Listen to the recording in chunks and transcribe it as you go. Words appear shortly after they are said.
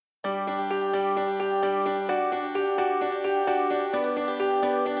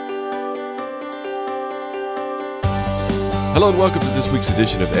Hello and welcome to this week's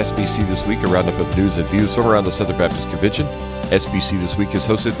edition of SBC This Week, a roundup of news and views from around the Southern Baptist Convention. SBC This Week is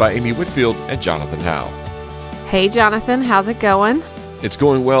hosted by Amy Whitfield and Jonathan Howe. Hey, Jonathan. How's it going? It's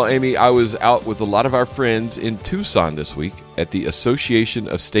going well, Amy. I was out with a lot of our friends in Tucson this week at the Association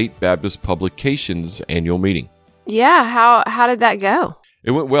of State Baptist Publications annual meeting. Yeah, how did that go?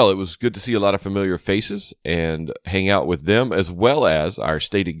 It went well. It was good to see a lot of familiar faces and hang out with them, as well as our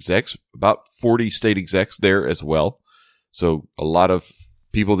state execs, about 40 state execs there as well. So a lot of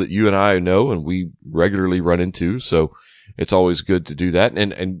people that you and I know and we regularly run into. So it's always good to do that.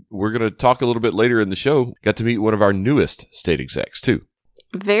 And we're going to talk a little bit later in the show. Got to meet one of our newest state execs too.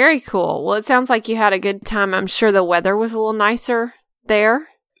 Very cool. Well, it sounds like you had a good time. I'm sure the weather was a little nicer there.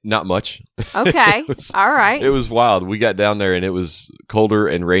 Not much. Okay. All right. It was wild. We got down there and it was colder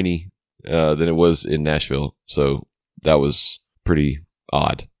and rainy than it was in Nashville. So that was pretty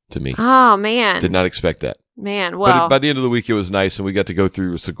odd to me. Oh, man. Did not expect that. Man, well. But by the end of the week, it was nice, and we got to go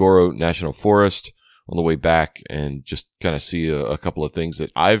through Saguaro National Forest on the way back and just kind of see a couple of things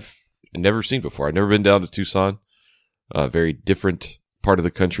that I've never seen before. I've never been down to Tucson, a very different part of the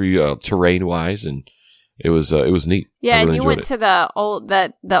country, terrain-wise, and it was neat. Yeah, and you went to the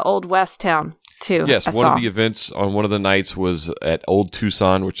old West town, too. Yes, one of the events on one of the nights was at Old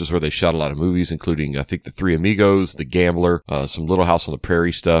Tucson, which is where they shot a lot of movies, including, I think, The Three Amigos, The Gambler, some Little House on the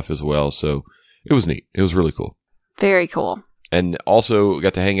Prairie stuff as well, so it was neat. It was really cool. Very cool. And also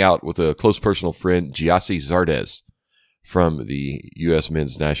got to hang out with a close personal friend, Giassi Zardes, from the U.S.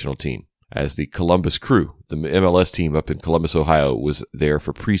 men's national team, as the Columbus Crew, the MLS team up in Columbus, Ohio, was there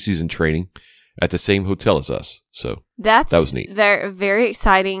for preseason training at the same hotel as us. So that was neat. Very, very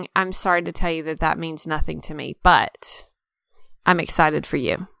exciting. I'm sorry to tell you that means nothing to me, but I'm excited for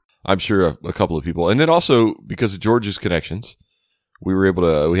you. I'm sure a couple of people. And then also, because of George's connections, we were able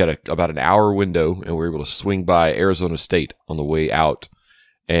to, we had about an hour window and we were able to swing by Arizona State on the way out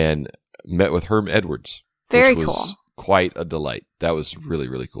and met with Herm Edwards. Very which was cool. Quite a delight. That was really,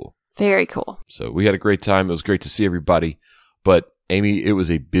 really cool. Very cool. So we had a great time. It was great to see everybody. But Amy, it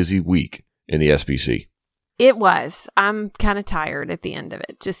was a busy week in the SBC. It was. I'm kind of tired at the end of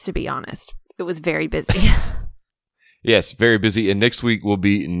it, just to be honest. It was very busy. Yes, very busy. And next week will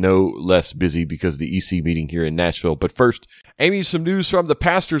be no less busy because of the EC meeting here in Nashville. But first, Amy, some news from the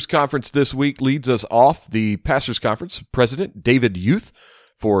Pastors Conference this week leads us off. The Pastors Conference president, David Youth,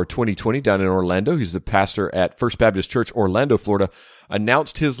 for 2020 down in Orlando. He's the pastor at First Baptist Church, Orlando, Florida,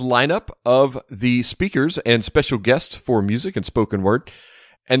 announced his lineup of the speakers and special guests for music and spoken word.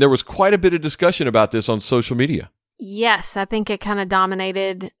 And there was quite a bit of discussion about this on social media. Yes, I think it kind of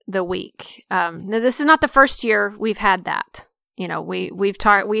dominated the week. Now, this is not the first year we've had that. You know, we've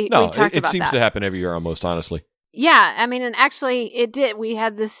talked about that. It seems to happen every year almost, honestly. Yeah, I mean, and actually it did. We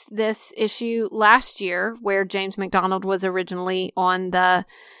had this issue last year where James McDonald was originally on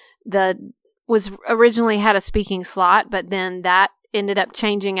originally had a speaking slot, but then that ended up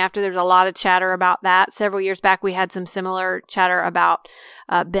changing after there was a lot of chatter about that. Several years back, we had some similar chatter about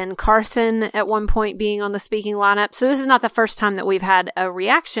Ben Carson at one point being on the speaking lineup. So this is not the first time that we've had a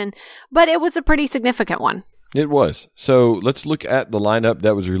reaction, but it was a pretty significant one. It was. So let's look at the lineup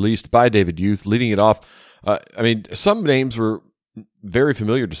that was released by David Youth. Leading it off, some names were very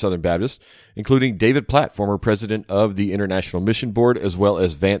familiar to Southern Baptists, including David Platt, former president of the International Mission Board, as well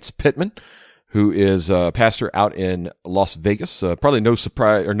as Vance Pittman, who is a pastor out in Las Vegas. Probably no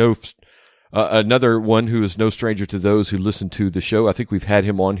surprise, or another one who is no stranger to those who listen to the show. I think we've had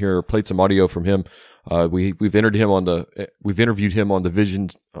him on here, played some audio from him. We've interviewed him on the Vision.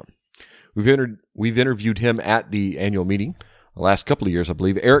 We've interviewed him at the annual meeting the last couple of years, I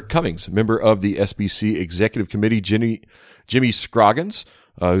believe. Eric Cummings, member of the SBC Executive Committee. Jimmy Scroggins,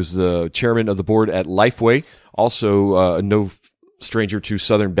 who's the chairman of the board at Lifeway, also no stranger to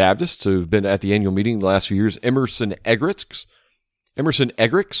Southern Baptists who've been at the annual meeting the last few years. Emerson Eggerichs,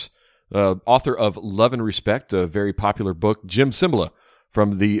 author of Love and Respect, a very popular book. Jim Cymbala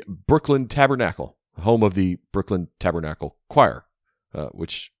from the Brooklyn Tabernacle, home of the Brooklyn Tabernacle Choir,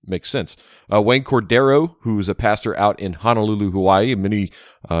 which makes sense. Wayne Cordero, who's a pastor out in Honolulu, Hawaii. Many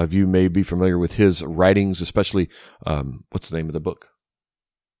of you may be familiar with his writings, especially, what's the name of the book?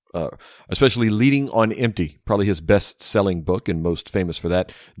 Especially Leading on Empty, probably his best-selling book and most famous for that.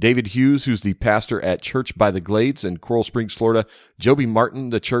 David Hughes, who's the pastor at Church by the Glades in Coral Springs, Florida. Joby Martin,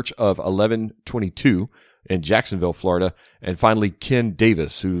 the Church of 1122 in Jacksonville, Florida. And finally, Ken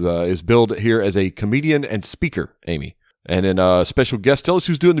Davis, who is billed here as a comedian and speaker, Amy. And then special guest, tell us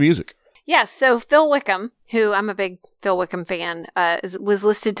who's doing the music. Yes, so Phil Wickham, who I'm a big Phil Wickham fan, was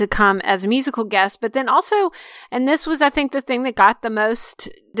listed to come as a musical guest, but then also, and this was, I think, the thing that got the most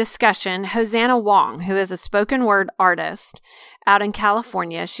discussion, Hosanna Wong, who is a spoken word artist out in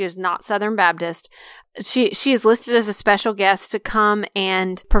California. She is not Southern Baptist. She is listed as a special guest to come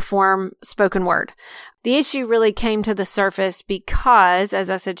and perform spoken word. The issue really came to the surface because, as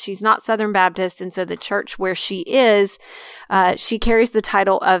I said, she's not Southern Baptist, and so the church where she is, she carries the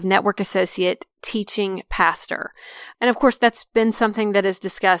title of Network Associate Teaching Pastor. And of course, that's been something that is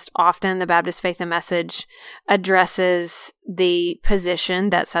discussed often. The Baptist Faith and Message addresses the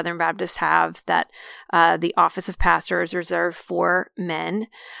position that Southern Baptists have, that the office of pastor is reserved for men.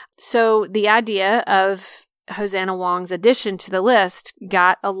 So the idea of Hosanna Wong's addition to the list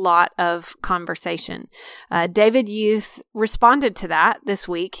got a lot of conversation. David Youth responded to that this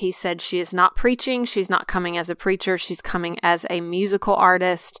week. He said she is not preaching. She's not coming as a preacher. She's coming as a musical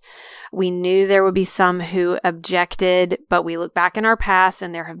artist. We knew there would be some who objected, but we look back in our past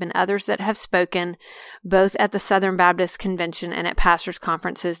and there have been others that have spoken both at the Southern Baptist Convention and at pastors'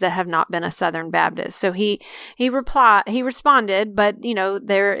 conferences that have not been a Southern Baptist. So he responded, but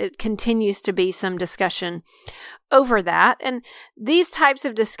it continues to be some discussion over that. And these types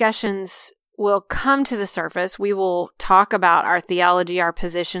of discussions will come to the surface. We will talk about our theology, our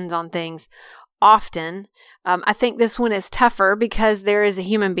positions on things often. I think this one is tougher because there is a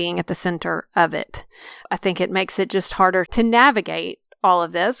human being at the center of it. I think it makes it just harder to navigate all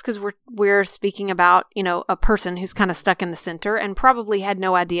of this because we're speaking about, a person who's kind of stuck in the center and probably had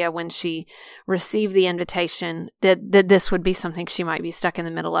no idea when she received the invitation that this would be something she might be stuck in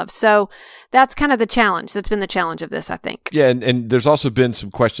the middle of. So that's kind of the challenge. That's been the challenge of this, I think. Yeah, and there's also been some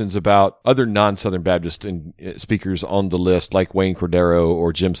questions about other non-Southern Baptist speakers on the list, like Wayne Cordero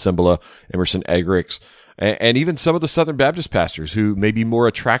or Jim Cymbala, Emerson Eggerichs, and even some of the Southern Baptist pastors who may be more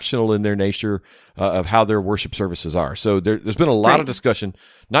attractional in their nature of how their worship services are. So there's been a lot of discussion,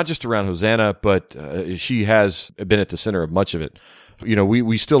 not just around Hosanna, but she has been at the center of much of it.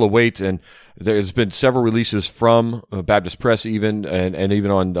 We still await, and there's been several releases from Baptist Press even, and even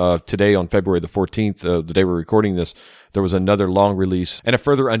on today on February the 14th, the day we're recording this, there was another long release and a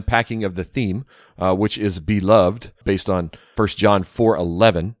further unpacking of the theme, which is beloved, based on 1 John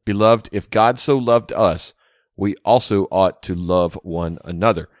 4:11. Beloved, if God so loved us, we also ought to love one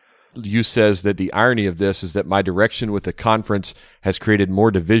another. Yu says that the irony of this is that my direction with the conference has created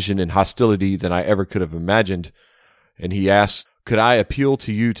more division and hostility than I ever could have imagined. And he asks, could I appeal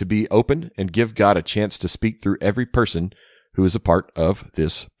to you to be open and give God a chance to speak through every person who is a part of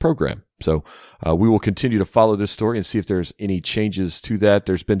this program? So we will continue to follow this story and see if there's any changes to that.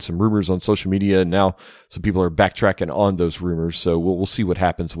 There's been some rumors on social media, and now some people are backtracking on those rumors. So we'll see what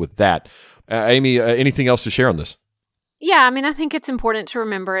happens with that. Amy, anything else to share on this? Yeah, I think it's important to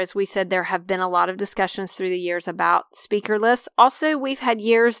remember, as we said, there have been a lot of discussions through the years about speaker lists. Also, we've had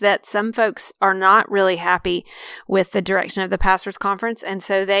years that some folks are not really happy with the direction of the pastors' conference, and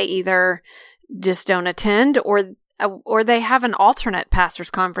so they either just don't attend or they have an alternate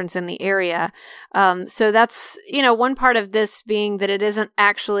pastors' conference in the area. So that's, one part of this being that it isn't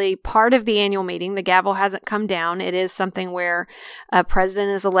actually part of the annual meeting. The gavel hasn't come down. It is something where a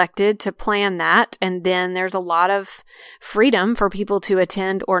president is elected to plan that. And then there's a lot of freedom for people to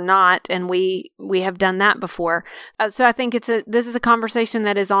attend or not. And we have done that before. So I think this is a conversation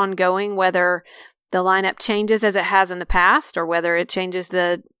that is ongoing, whether the lineup changes as it has in the past or whether it changes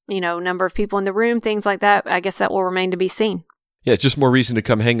the number of people in the room, things like that. I guess that will remain to be seen. Yeah, it's just more reason to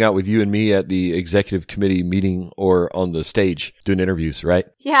come hang out with you and me at the executive committee meeting or on the stage doing interviews, right?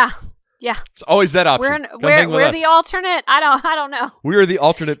 Yeah. It's always that option. We're the alternate. I don't know. We are the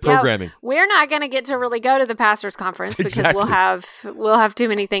alternate programming. Yeah, we're not going to get to really go to the pastors' conference because we'll have too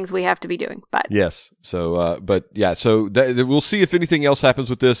many things we have to be doing. But yes. So, we'll see if anything else happens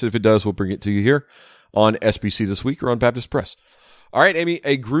with this. If it does, we'll bring it to you here on SBC This Week or on Baptist Press. All right, Amy,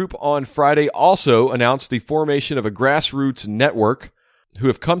 a group on Friday also announced the formation of a grassroots network who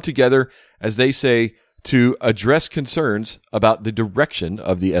have come together, as they say, to address concerns about the direction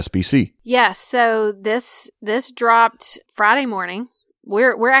of the SBC. Yes, so this dropped Friday morning.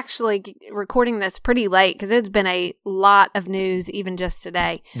 We're actually recording this pretty late because it's been a lot of news even just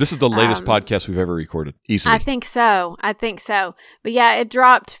today. This is the latest podcast we've ever recorded, easily. I think so. But yeah, it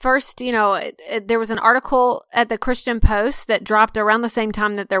dropped first, there was an article at the Christian Post that dropped around the same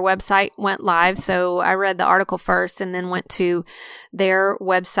time that their website went live. So I read the article first and then went to their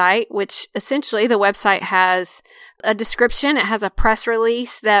website, which essentially the website has a description. It has a press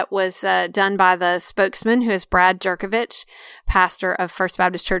release that was done by the spokesman, who is Brad Jerkovich, pastor of First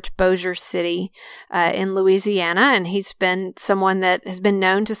Baptist Church, Bossier City in Louisiana. And he's been someone that has been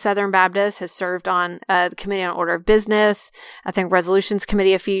known to Southern Baptists, has served on the Committee on Order of Business, I think Resolutions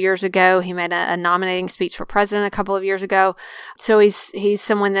Committee a few years ago. He made a nominating speech for president a couple of years ago. So he's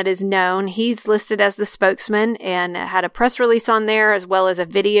someone that is known. He's listed as the spokesman and had a press release on there, as well as a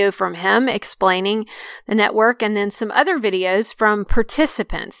video from him explaining the network, and then some other videos from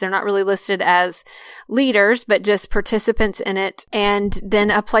participants. They're not really listed as leaders, but just participants in it, and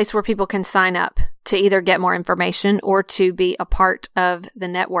then a place where people can sign up to either get more information or to be a part of the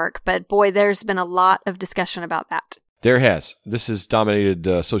network. But boy, there's been a lot of discussion about that. There has. This has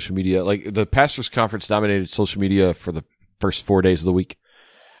dominated social media. Like the Pastors Conference dominated social media for the first 4 days of the week,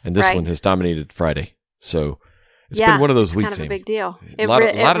 and this one has dominated Friday. So it's been one of those weeks. Kind of a big deal. A lot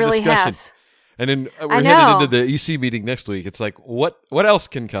of really discussion. Has. And then we're headed into the EC meeting next week. It's like, what else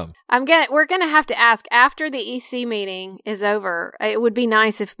can come? We're gonna have to ask after the EC meeting is over. It would be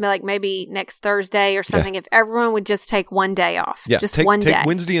nice if, like, maybe next Thursday or something, if everyone would just take one day off. Yeah, just one day. Take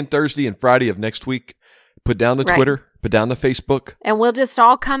Wednesday and Thursday and Friday of next week. Put down the Twitter. Put down the Facebook. And we'll just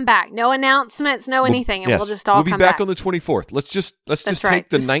all come back. No announcements, no anything. And we'll just all come back. We'll be back on the 24th. Let's just take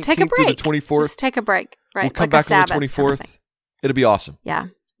the 19th to the 24th. Just take a break. Right. We'll come back on the 24th. It'll be awesome. Yeah.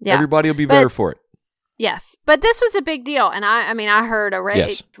 Everybody will be better for it. Yes, but this was a big deal, and I heard a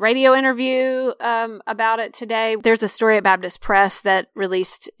radio interview about it today. There's a story at Baptist Press that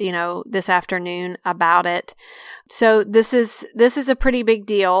released, this afternoon about it. So this is a pretty big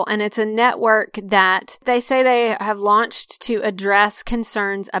deal, and it's a network that they say they have launched to address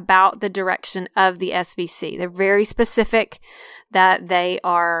concerns about the direction of the SBC. They're very specific that they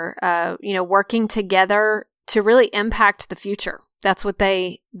are, working together to really impact the future. That's what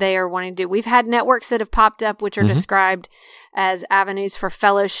they are wanting to do. We've had networks that have popped up, which are described as avenues for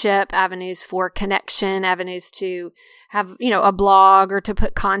fellowship, avenues for connection, avenues to have, a blog or to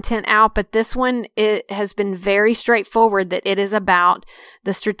put content out. But this one, it has been very straightforward that it is about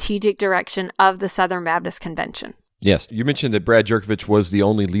the strategic direction of the Southern Baptist Convention. Yes. You mentioned that Brad Jerkovich was the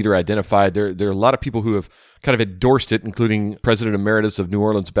only leader identified. There are a lot of people who have kind of endorsed it, including President Emeritus of New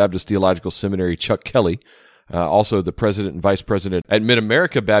Orleans Baptist Theological Seminary, Chuck Kelly. Also, the president and vice president at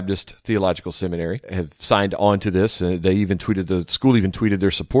Mid-America Baptist Theological Seminary have signed on to this. They even the school even tweeted their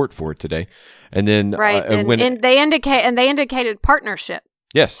support for it today. And then, and they indicated partnership.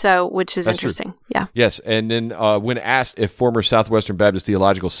 Yes. So, which is That's interesting. True. Yeah. Yes. And then when asked if former Southwestern Baptist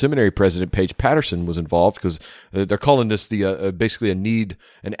Theological Seminary President Paige Patterson was involved, because they're calling this basically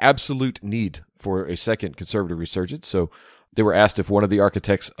an absolute need for a second conservative resurgence. So they were asked if one of the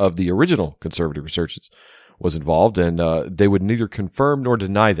architects of the original conservative resurgence was involved, and they would neither confirm nor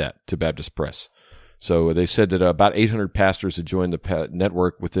deny that to Baptist Press. So they said that about 800 pastors had joined the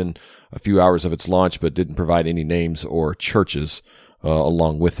network within a few hours of its launch, but didn't provide any names or churches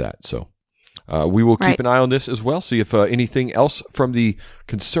along with that. So we will keep an eye on this as well, see if anything else from the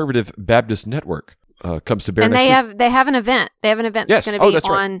Conservative Baptist Network comes to bear next week. They have an event. They have an event that's going to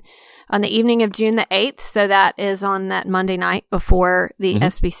be on the evening of June the 8th. So that is on that Monday night before the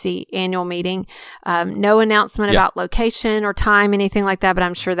SBC annual meeting. No announcement about location or time, anything like that, but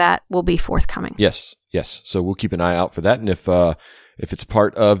I'm sure that will be forthcoming. Yes. So we'll keep an eye out for that. And if it's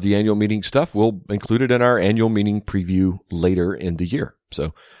part of the annual meeting stuff, we'll include it in our annual meeting preview later in the year.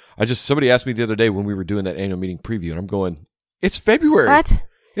 So somebody asked me the other day when we were doing that annual meeting preview, and I'm going, it's February. What?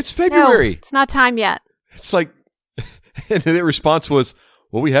 It's February. No, it's not time yet. It's like, and the response was,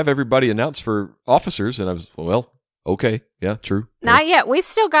 well, we have everybody announced for officers. And I was, well, okay. Yeah, true. Not yet. We've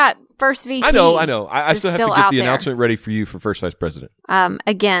still got first VP. I know. I still have to get the announcement ready for you for first vice president.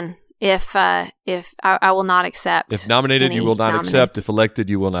 Again, if I will not accept. If nominated, you will not accept. If elected,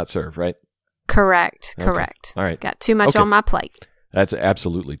 you will not serve, right? Correct. Okay. Correct. All right. Got too much on my plate. That's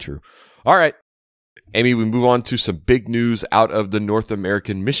absolutely true. All right. Amy, we move on to some big news out of the North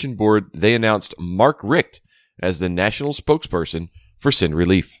American Mission Board. They announced Mark Richt as the national spokesperson for Send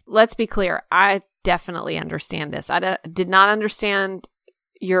Relief. Let's be clear. I definitely understand this. I did not understand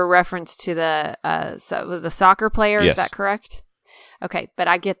your reference to the soccer player. Yes. Is that correct? Okay, but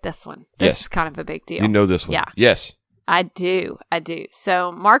I get this one. This is kind of a big deal. You know this one. Yeah. Yes. I do.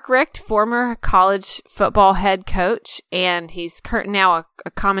 So Mark Richt, former college football head coach, and he's now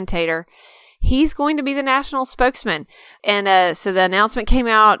a commentator. he's going to be the national spokesman. And so the announcement came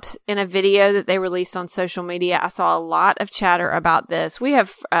out in a video that they released on social media. I saw a lot of chatter about this. We have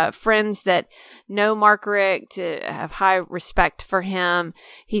friends that know Mark Richt, have high respect for him.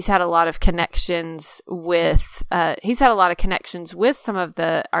 He's had a lot of connections with some of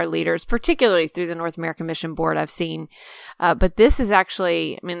our leaders, particularly through the North American Mission Board I've seen. But this is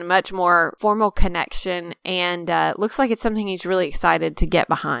actually, a much more formal connection, and looks like it's something he's really excited to get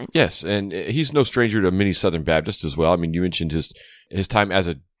behind. Yes, and he's no stranger to many Southern Baptists as well. You mentioned his time as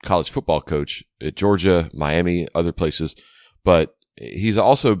a college football coach at Georgia, Miami, other places, but he's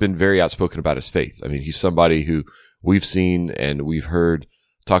also been very outspoken about his faith. He's somebody who we've seen and we've heard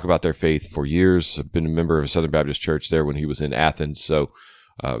talk about their faith for years. I've been a member of a Southern Baptist church there when he was in Athens, so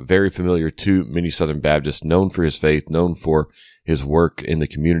very familiar to many Southern Baptists, known for his faith, known for his work in the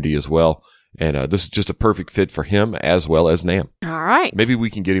community as well. And this is just a perfect fit for him as well as NAM. All right. Maybe we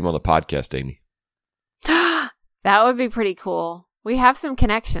can get him on the podcast, Amy. That would be pretty cool. We have some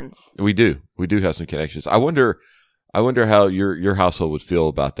connections. We do. We do have some connections. I wonder how your household would feel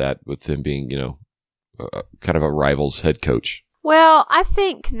about that, with him being, kind of a rival's head coach. Well, I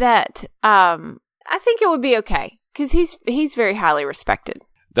think that it would be okay, because he's very highly respected.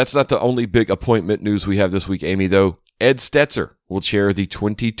 That's not the only big appointment news we have this week, Amy, though. Ed Stetzer will chair the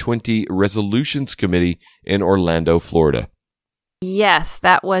 2020 Resolutions Committee in Orlando, Florida. Yes,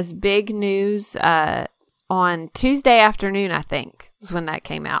 that was big news on Tuesday afternoon, I think, was when that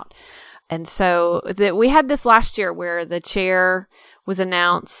came out. And so we had this last year where the chair was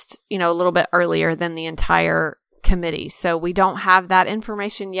announced, a little bit earlier than the entire committee. So we don't have that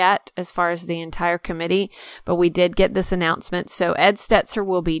information yet as far as the entire committee, but we did get this announcement. So Ed Stetzer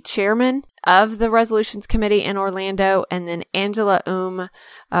will be chairman of the Resolutions Committee in Orlando, and then Angela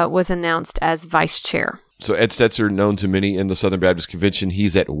was announced as vice chair. So Ed Stetzer, known to many in the Southern Baptist Convention,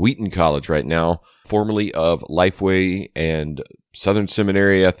 he's at Wheaton College right now, formerly of Lifeway and Southern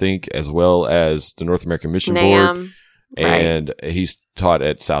Seminary, I think, as well as the North American Mission Board. And he's taught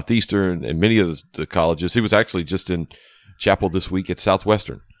at Southeastern and many of the colleges. He was actually just in chapel this week at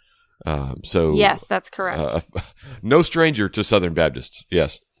Southwestern. Yes, that's correct. No stranger to Southern Baptists.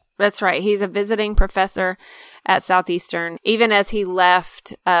 Yes. That's right. He's a visiting professor at Southeastern, even as he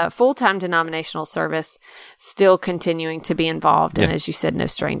left full-time denominational service, still continuing to be involved. And as you said, no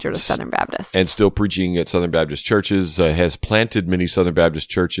stranger to Southern Baptists. And still preaching at Southern Baptist churches, has planted many Southern Baptist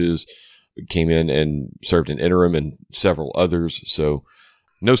churches, came in and served in interim and several others. So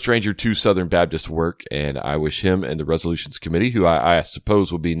no stranger to Southern Baptist work. And I wish him and the Resolutions Committee, who I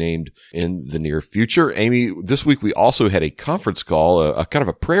suppose will be named in the near future. Amy, this week we also had a conference call, a kind of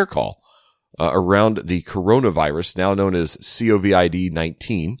a prayer call around the coronavirus, now known as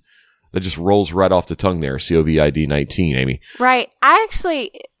COVID-19. That just rolls right off the tongue there, COVID-19, Amy. Right.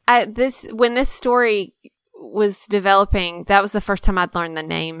 When this story was developing, that was the first time I'd learned the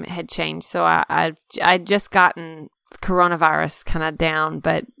name had changed. So I'd just gotten coronavirus kind of down,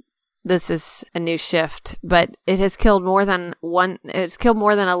 but this is a new shift. But it has killed more than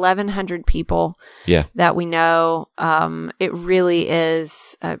 1,100 people. Yeah, that we know. It really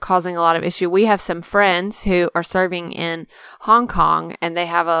is causing a lot of issue. We have some friends who are serving in Hong Kong, and they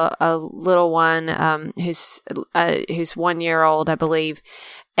have a little one who's 1 year old, I believe,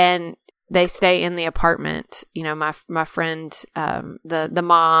 and they stay in the apartment. My friend, the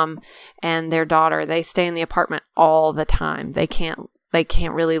mom and their daughter, they stay in the apartment all the time. They can't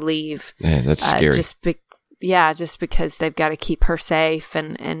really leave. Man, that's scary. Just because they've got to keep her safe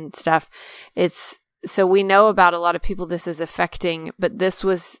and stuff. So we know about a lot of people this is affecting, but this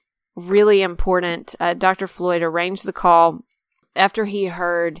was really important. Dr. Floyd arranged the call after he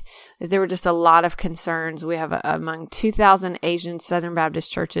heard that there were just a lot of concerns. We have among 2,000 Asian Southern Baptist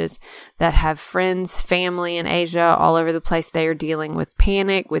churches that have friends, family in Asia all over the place. They are dealing with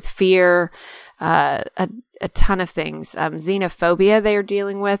panic, with fear, a ton of things. Xenophobia they are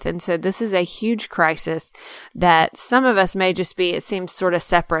dealing with. And so this is a huge crisis that some of us may just it seems sort of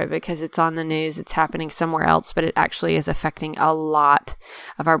separate because it's on the news, it's happening somewhere else, but it actually is affecting a lot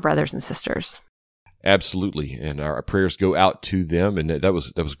of our brothers and sisters. Absolutely. And our prayers go out to them. And that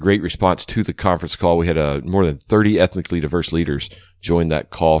was great response to the conference call. We had more than 30 ethnically diverse leaders join that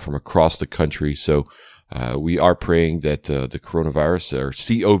call from across the country. So we are praying that the coronavirus, or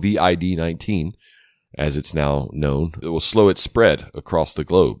COVID-19, as it's now known, it will slow its spread across the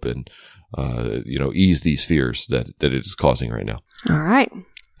globe and ease these fears that it is causing right now. All right.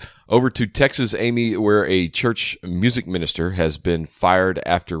 Over to Texas, Amy, where a church music minister has been fired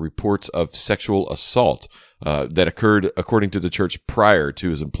after reports of sexual assault that occurred, according to the church, prior to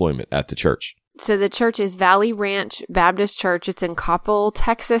his employment at the church. So the church is Valley Ranch Baptist Church. It's in Coppell,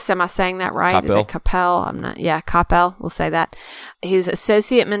 Texas. Am I saying that right? Coppell. Is it Coppell? I'm not. Yeah, Coppell. We'll say that. He was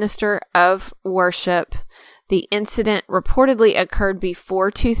associate minister of worship. The incident reportedly occurred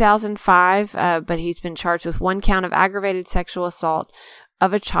before 2005, but he's been charged with 1 count of aggravated sexual assault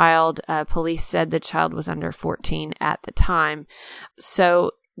of a child. Police said the child was under 14 at the time.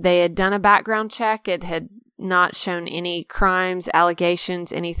 So they had done a background check. It had not shown any crimes,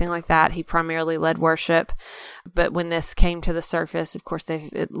 allegations, anything like that. He primarily led worship. But when this came to the surface, of course,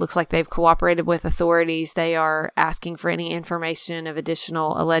 it looks like they've cooperated with authorities. They are asking for any information of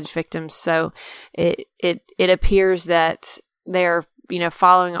additional alleged victims. So it appears that they're,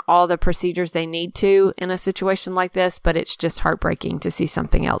 following all the procedures they need to in a situation like this, but it's just heartbreaking to see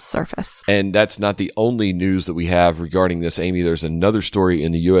something else surface. And that's not the only news that we have regarding this, Amy. There's another story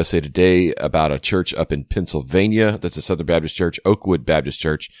in the USA Today about a church up in Pennsylvania. That's a Southern Baptist church, Oakwood Baptist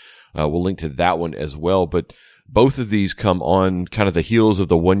Church. We'll link to that one as well. But both of these come on kind of the heels of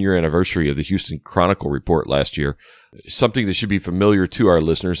the 1-year anniversary of the Houston Chronicle report last year. Something that should be familiar to our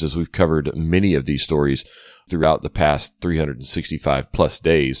listeners, as we've covered many of these stories throughout the past 365 plus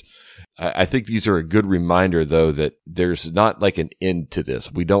days. I think these are a good reminder, though, that there's not like an end to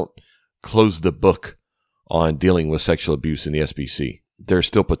this. We don't close the book on dealing with sexual abuse in the SBC. There's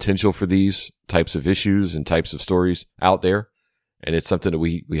still potential for these types of issues and types of stories out there. And it's something that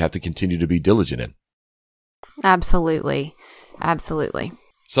we have to continue to be diligent in. Absolutely. Absolutely.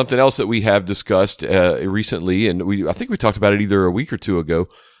 Something else that we have discussed recently, and I think we talked about it either a week or two ago,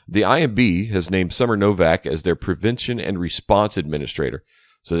 the IMB has named Summer Novak as their prevention and response administrator.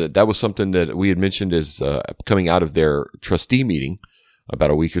 So that was something that we had mentioned as coming out of their trustee meeting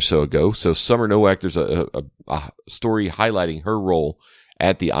about a week or so ago. So Summer Novak, there's a story highlighting her role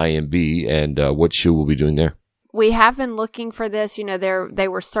at the IMB and what she will be doing there. We have been looking for this. They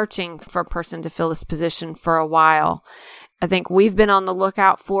were searching for a person to fill this position for a while. I think we've been on the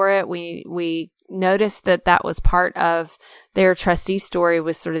lookout for it. We noticed that was part of their trustee story,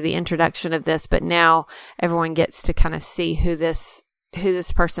 was sort of the introduction of this, but now everyone gets to kind of see who this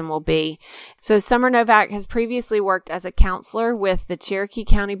person will be. So Summer Novak has previously worked as a counselor with the Cherokee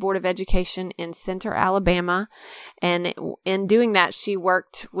County Board of Education in Center, Alabama. And in doing that, she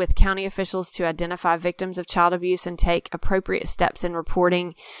worked with county officials to identify victims of child abuse and take appropriate steps in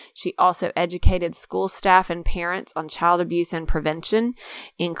reporting. She also educated school staff and parents on child abuse and prevention,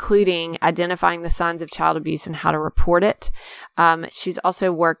 including identifying the signs of child abuse and how to report it. She's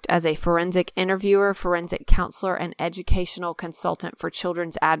also worked as a forensic interviewer, forensic counselor, and educational consultant for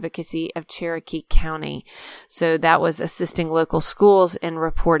children's advocacy of Cherokee County. So that was assisting local schools in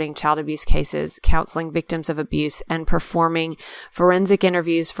reporting child abuse cases, counseling victims of abuse, and performing forensic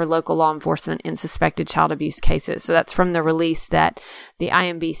interviews for local law enforcement in suspected child abuse cases. So that's from the release that the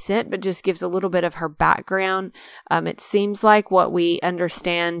IMB sent, but just gives a little bit of her background. It seems like what we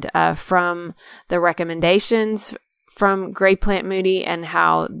understand from the recommendations from Gray Plant Moody and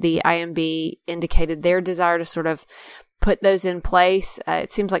how the IMB indicated their desire to sort of put those in place.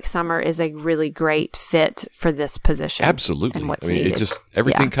 It seems like Summer is a really great fit for this position. Absolutely. And what's needed. It just,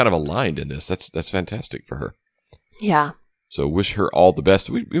 everything kind of aligned in this. That's fantastic for her. Yeah. So wish her all the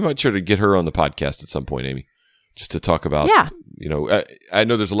best. We might try to get her on the podcast at some point, Amy, just to talk about, I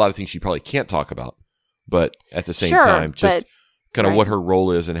know there's a lot of things she probably can't talk about, but at the same time, just kind of what her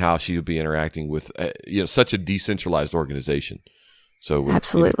role is and how she would be interacting with, such a decentralized organization. So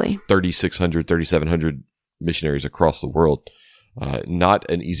absolutely 3,600, 3,700 missionaries across the world. Not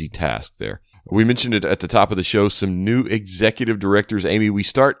an easy task there. We mentioned it at the top of the show, some new executive directors. Amy, we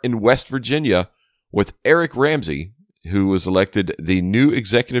start in West Virginia with Eric Ramsey, who was elected the new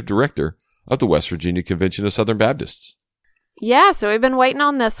executive director of the West Virginia Convention of Southern Baptists. Yeah, so we've been waiting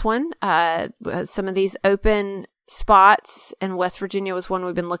on this one. Some of these open spots in West Virginia was one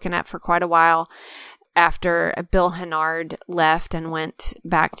we've been looking at for quite a while after Bill Hennard left and went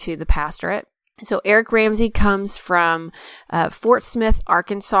back to the pastorate. So Eric Ramsey comes from Fort Smith,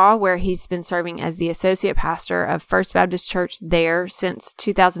 Arkansas, where he's been serving as the associate pastor of First Baptist Church there since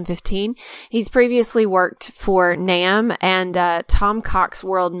 2015. He's previously worked for NAM and Tom Cox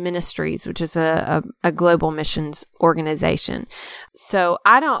World Ministries, which is a global missions organization. So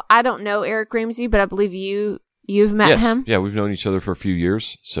I don't know Eric Ramsey, but I believe you've met him. Yeah, we've known each other for a few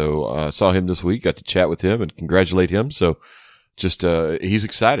years. So saw him this week, got to chat with him and congratulate him. So just he's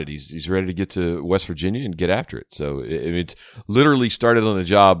excited. He's ready to get to West Virginia and get after it. So it's literally started on the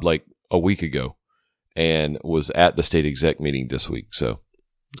job like a week ago and was at the state exec meeting this week. So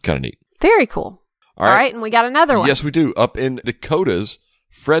it's kind of neat. Very cool. All right. And we got another one. Yes, we do. Up in Dakotas,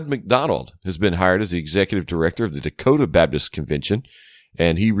 Fred McDonald has been hired as the executive director of the Dakota Baptist Convention.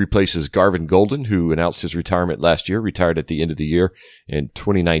 and he replaces Garvin Golden, who announced his retirement last year, retired at the end of the year in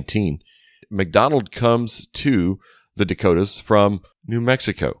 2019. McDonald comes to the Dakotas from New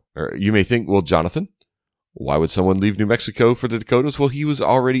Mexico. Or you may think, well, Jonathan, why would someone leave New Mexico for the Dakotas? Well, he was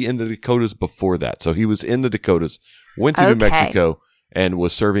already in the Dakotas before that. So he was in the Dakotas, went to New Mexico, and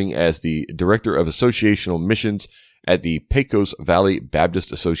was serving as the Director of Associational Missions at the Pecos Valley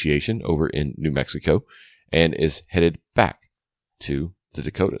Baptist Association over in New Mexico, and is headed back to the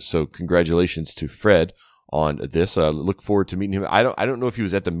Dakotas. So congratulations to Fred on this. Look forward to meeting him. I don't know if he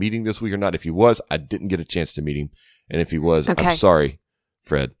was at the meeting this week or not. If he was, I didn't get a chance to meet him. And if he was, I'm sorry,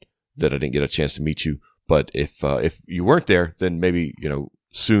 Fred, that I didn't get a chance to meet you. But if you weren't there, then maybe,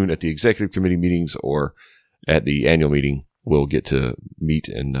 soon at the executive committee meetings or at the annual meeting, we'll get to meet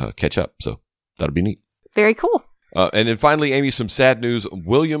and catch up. So that'll be neat. Very cool. And then finally, Amy, some sad news.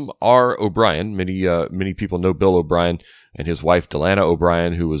 William R. O'Brien, many people know Bill O'Brien and his wife, Delana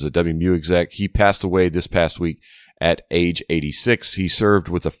O'Brien, who was a WMU exec. He passed away this past week at age 86. He served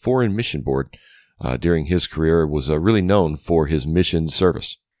with the Foreign Mission Board during his career, was really known for his mission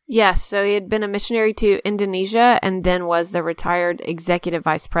service. Yes, so he had been a missionary to Indonesia and then was the retired executive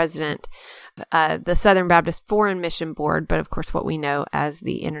vice president of the Southern Baptist Foreign Mission Board, but of course what we know as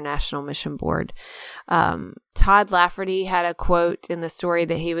the International Mission Board. Todd Lafferty had a quote in the story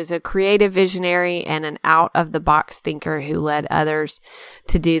that he was a creative visionary and an out-of-the-box thinker who led others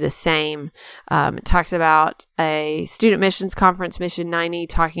to do the same. It talks about a student missions conference, Mission 90,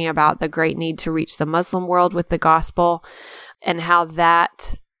 talking about the great need to reach the Muslim world with the gospel and how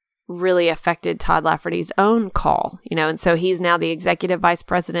that really affected Todd Lafferty's own call, and so he's now the executive vice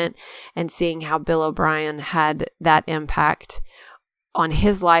president, and seeing how Bill O'Brien had that impact on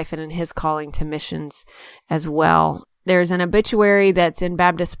his life and in his calling to missions as well. There's an obituary that's in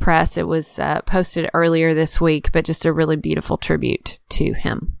Baptist Press. It was posted earlier this week, but just a really beautiful tribute to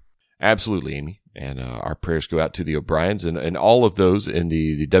him. Absolutely, Amy. And our prayers go out to the O'Briens and all of those in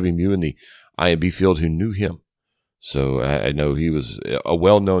the WMU and the IMB field who knew him. So I know he was a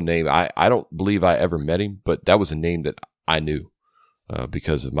well-known name. I don't believe I ever met him, but that was a name that I knew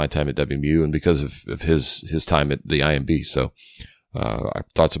because of my time at WMU and because of his time at the IMB. So our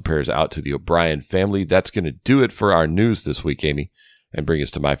thoughts and prayers out to the O'Brien family. That's going to do it for our news this week, Amy, and bring us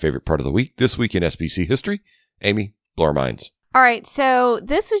to my favorite part of the week, This Week in SBC History. Amy, blow our minds. All right, so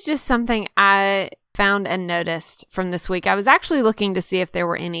this was just something I found and noticed from this week. I was actually looking to see if there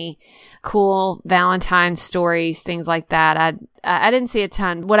were any cool Valentine's stories, things like that. I didn't see a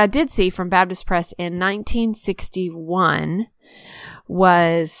ton. What I did see from Baptist Press in 1961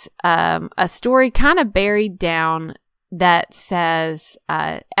 was a story kind of buried down that says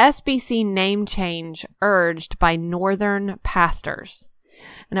SBC name change urged by Northern pastors.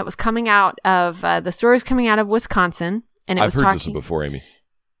 And it was coming out of, the story was coming out of Wisconsin. And it I've heard this one before, Amy.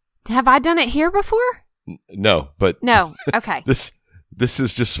 Have I done it here before? No, but no. Okay. This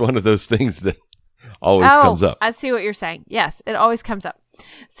is just one of those things that always comes up. I see what you're saying. Yes, it always comes up.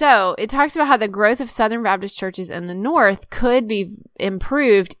 So it talks about how the growth of Southern Baptist churches in the North could be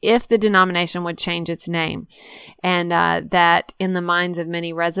improved if the denomination would change its name. And that in the minds of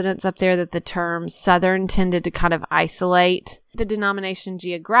many residents up there, that the term Southern tended to kind of isolate the denomination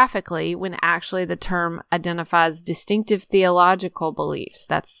geographically, when actually the term identifies distinctive theological beliefs.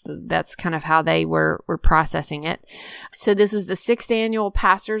 That's kind of how they were processing it. So this was the 6th annual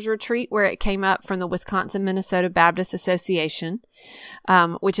pastors retreat where it came up from the Wisconsin-Minnesota Baptist Association,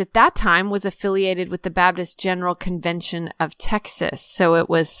 which at that time was affiliated with the Baptist General Convention of Texas. So it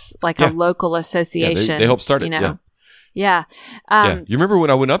was like a local association. Yeah, they helped start it. Yeah. You remember when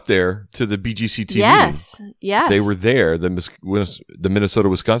I went up there to the BGCT meeting? Yes. They were there. The Minnesota,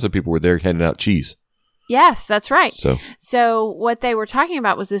 Wisconsin people were there handing out cheese. Yes, that's right. So what they were talking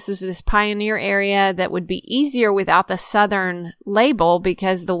about was this pioneer area that would be easier without the Southern label,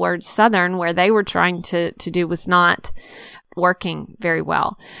 because the word Southern, where they were trying to do, was not working very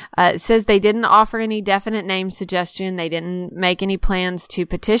well. It says they didn't offer any definite name suggestion. They didn't make any plans to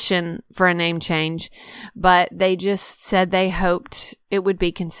petition for a name change, but they just said they hoped it would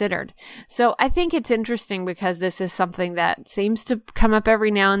be considered. So I think it's interesting because this is something that seems to come up every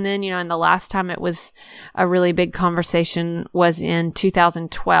now and then, and the last time it was a really big conversation was in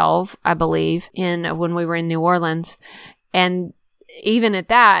 2012, I believe, when we were in New Orleans. And even at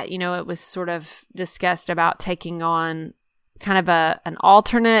that, it was sort of discussed about taking on kind of an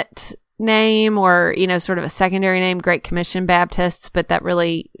alternate name or, sort of a secondary name, Great Commission Baptists, but that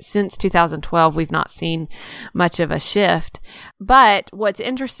really, since 2012, we've not seen much of a shift. But what's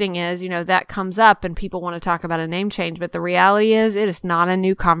interesting is, that comes up and people want to talk about a name change, but the reality is it is not a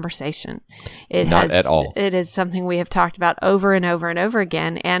new conversation. Not at all. It is something we have talked about over and over and over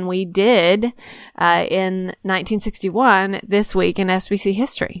again. And we did in 1961 this week in SBC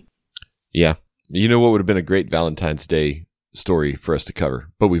history. Yeah. You know what would have been a great Valentine's Day story for us to cover,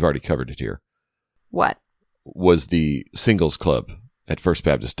 but we've already covered it here. What? Was the Singles Club at First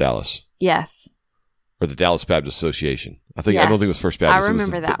Baptist Dallas. Yes. Or the Dallas Baptist Association. I don't think it was First I Baptist.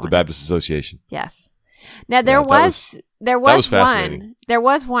 remember it was that the one. Baptist Association. Yes. Now there was fascinating. There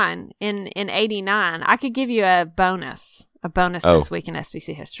was one in 89. I could give you a bonus this week in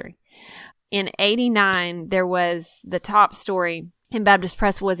SBC history. In 89, there was the top story in Baptist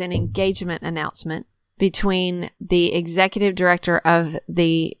Press was an engagement announcement between the executive director of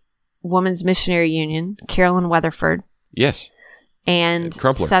the Women's Missionary Union, Carolyn Weatherford. Yes. And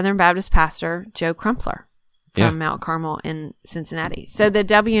Crumpler. Southern Baptist pastor Joe Crumpler from Mount Carmel in Cincinnati. So the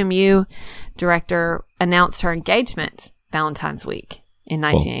WMU director announced her engagement Valentine's week in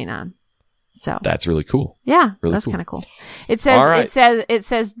 1989. So that's really cool. Yeah, really that's cool. kind of cool. It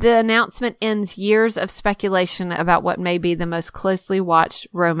says the announcement ends years of speculation about what may be the most closely watched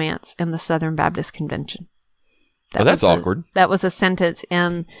romance in the Southern Baptist Convention. That's awkward. That was a sentence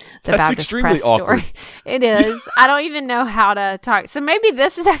in the That's Baptist extremely Press awkward. story. It is. I don't even know how to talk. So maybe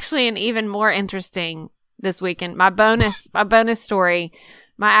this is actually an even more interesting this weekend. My bonus story,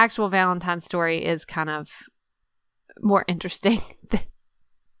 my actual Valentine's story is kind of more interesting.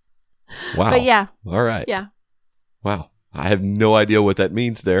 Wow. But yeah. All right. Yeah. Wow. I have no idea what that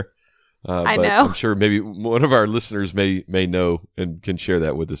means there. I but know. I'm sure maybe one of our listeners may know and can share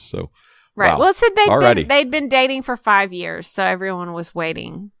that with us. So, right. Wow. Well, it said Alrighty. they'd been dating for 5 years, so everyone was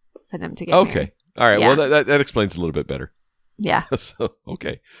waiting for them to get Okay. married. All right. Yeah. Well, that explains a little bit better. Yeah. So,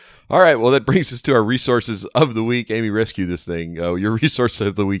 okay. All right. Well, that brings us to our resources of the week. Amy, rescue this thing. Your resource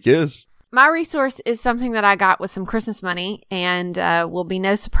of the week is? My resource is something that I got with some Christmas money, and will be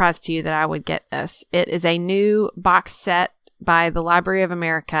no surprise to you that I would get this. It is a new box set by the Library of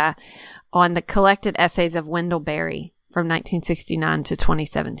America on the collected essays of Wendell Berry from 1969 to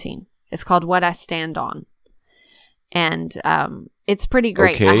 2017. It's called What I Stand On. And it's pretty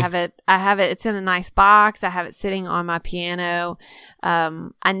great. Okay. I have it. It's in a nice box. I have it sitting on my piano.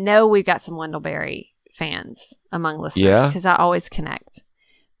 I know we've got some Wendell Berry fans among listeners because I always connect.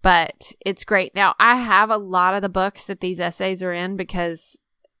 But it's great. Now, I have a lot of the books that these essays are in because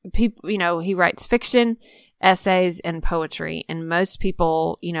people, he writes fiction, essays, and poetry. And most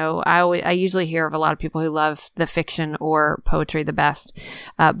people, I usually hear of a lot of people who love the fiction or poetry the best.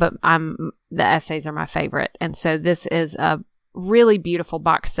 But the essays are my favorite. And so this is a really beautiful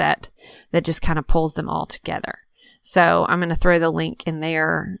box set that just kind of pulls them all together. So I'm going to throw the link in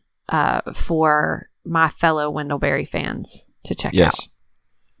there for my fellow Wendell Berry fans to check out.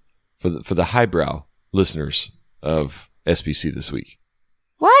 For the highbrow listeners of SBC this week.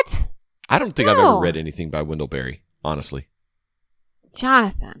 What? I don't think I've ever read anything by Wendell Berry, honestly.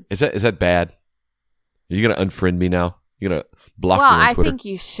 Jonathan. Is that bad? Are you going to unfriend me now? You're going to block me on Twitter? Well, I think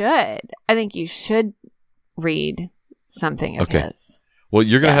you should. I think you should read something of his. Well,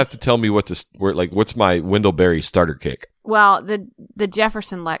 you're going to have to tell me what's my Wendell Berry starter kick? Well, the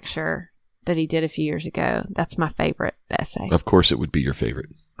Jefferson lecture that he did a few years ago, that's my favorite essay. Of course it would be your favorite.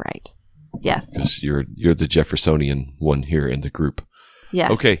 Right. Yes. Because you're the Jeffersonian one here in the group.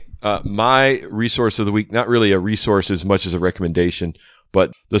 Yes. Okay. My resource of the week, not really a resource as much as a recommendation,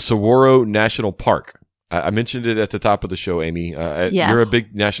 but the Saguaro National Park. I mentioned it at the top of the show, Amy. Yes. You're a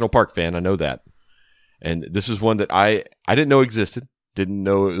big national park fan. I know that. And this is one that I didn't know existed. Didn't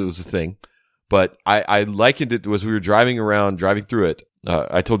know it was a thing. But I likened it as we were driving through it.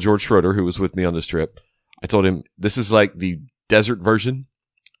 I told George Schroeder, who was with me on this trip, I told him this is like the desert version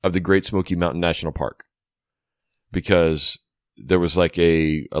of the Great Smoky Mountain National Park. Because there was like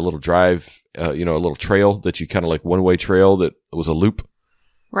a little drive, a little trail that you kind of like one-way trail that was a loop.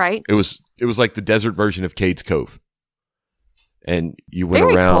 Right. It was like the desert version of Cades Cove. And you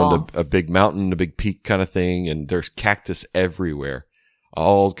went around a big mountain, a big peak kind of thing, and there's cactus everywhere.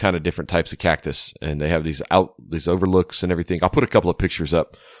 All kind of different types of cactus. And they have these overlooks and everything. I'll put a couple of pictures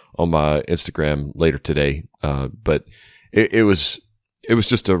up on my Instagram later today. But it was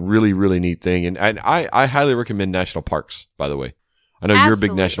just a really, really neat thing. And I highly recommend national parks, by the way. I know you're a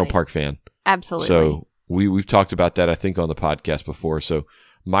big national park fan. Absolutely. So we've talked about that, I think, on the podcast before. So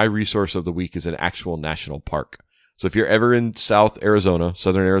my resource of the week is an actual national park. So if you're ever in Southern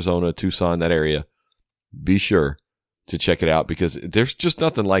Arizona, Tucson, that area, be sure to check it out because there's just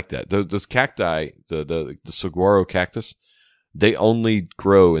nothing like that. Those cacti, the saguaro cactus, they only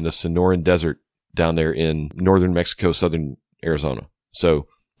grow in the Sonoran Desert down there in northern Mexico, southern Arizona. So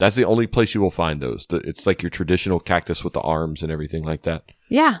that's the only place you will find those. It's like your traditional cactus with the arms and everything like that.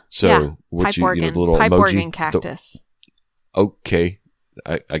 Yeah. So yeah. what Pipe you organ. know, the little Pipe emoji organ cactus. Okay.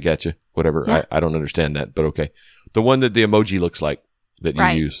 I got you. Whatever. Yeah. I don't understand that, but okay. The one that the emoji looks like that you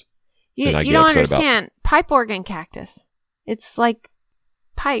Right. use. You I get don't upset about. understand. Pipe organ cactus. It's like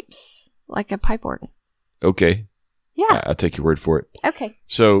pipes, like a pipe organ. Okay. Yeah. I'll take your word for it. Okay.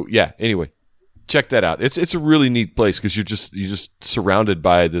 So yeah, anyway, check that out. It's a really neat place because you're just surrounded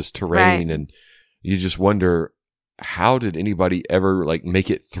by this terrain Right. and you just wonder how did anybody ever like make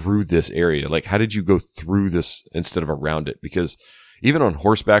it through this area? Like how did you go through this instead of around it? Because even on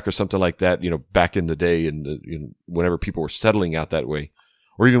horseback or something like that, back in the day and whenever people were settling out that way,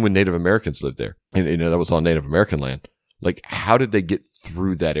 or even when Native Americans lived there, and that was on Native American land. Like, how did they get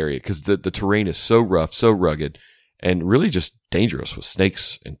through that area? Because the terrain is so rough, so rugged, and really just dangerous with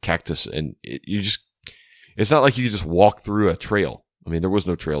snakes and cactus. And it's not like you could just walk through a trail. I mean, there was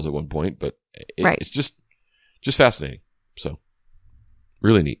no trails at one point, but Right. it's just fascinating. So,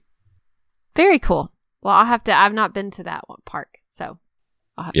 really neat. Very cool. Well, I've not been to that one park, so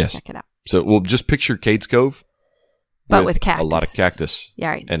I'll have Yes. to check it out. So, we'll just picture Cades Cove, But with cactus. a lot of cactus, Yeah,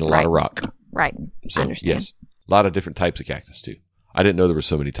 right. and a lot of rock. Right. So, I understand. yes, a lot of different types of cactus too. I didn't know there were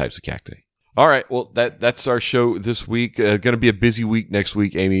so many types of cacti. All right, well, that's our show this week. Going to be a busy week next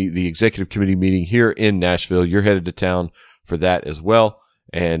week, Amy. The executive committee meeting here in Nashville. You're headed to town for that as well.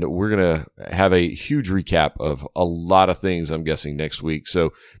 And we're going to have a huge recap of a lot of things, I'm guessing, next week.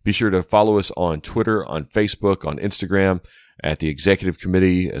 So be sure to follow us on Twitter, on Facebook, on Instagram, at the Executive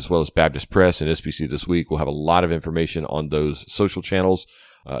Committee, as well as Baptist Press and SBC This Week. We'll have a lot of information on those social channels.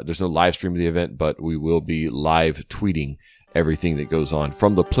 There's no live stream of the event, but we will be live tweeting everything that goes on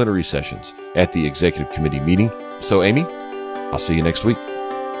from the plenary sessions at the Executive Committee meeting. So, Amy, I'll see you next week.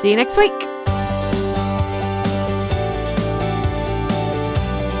 See you next week.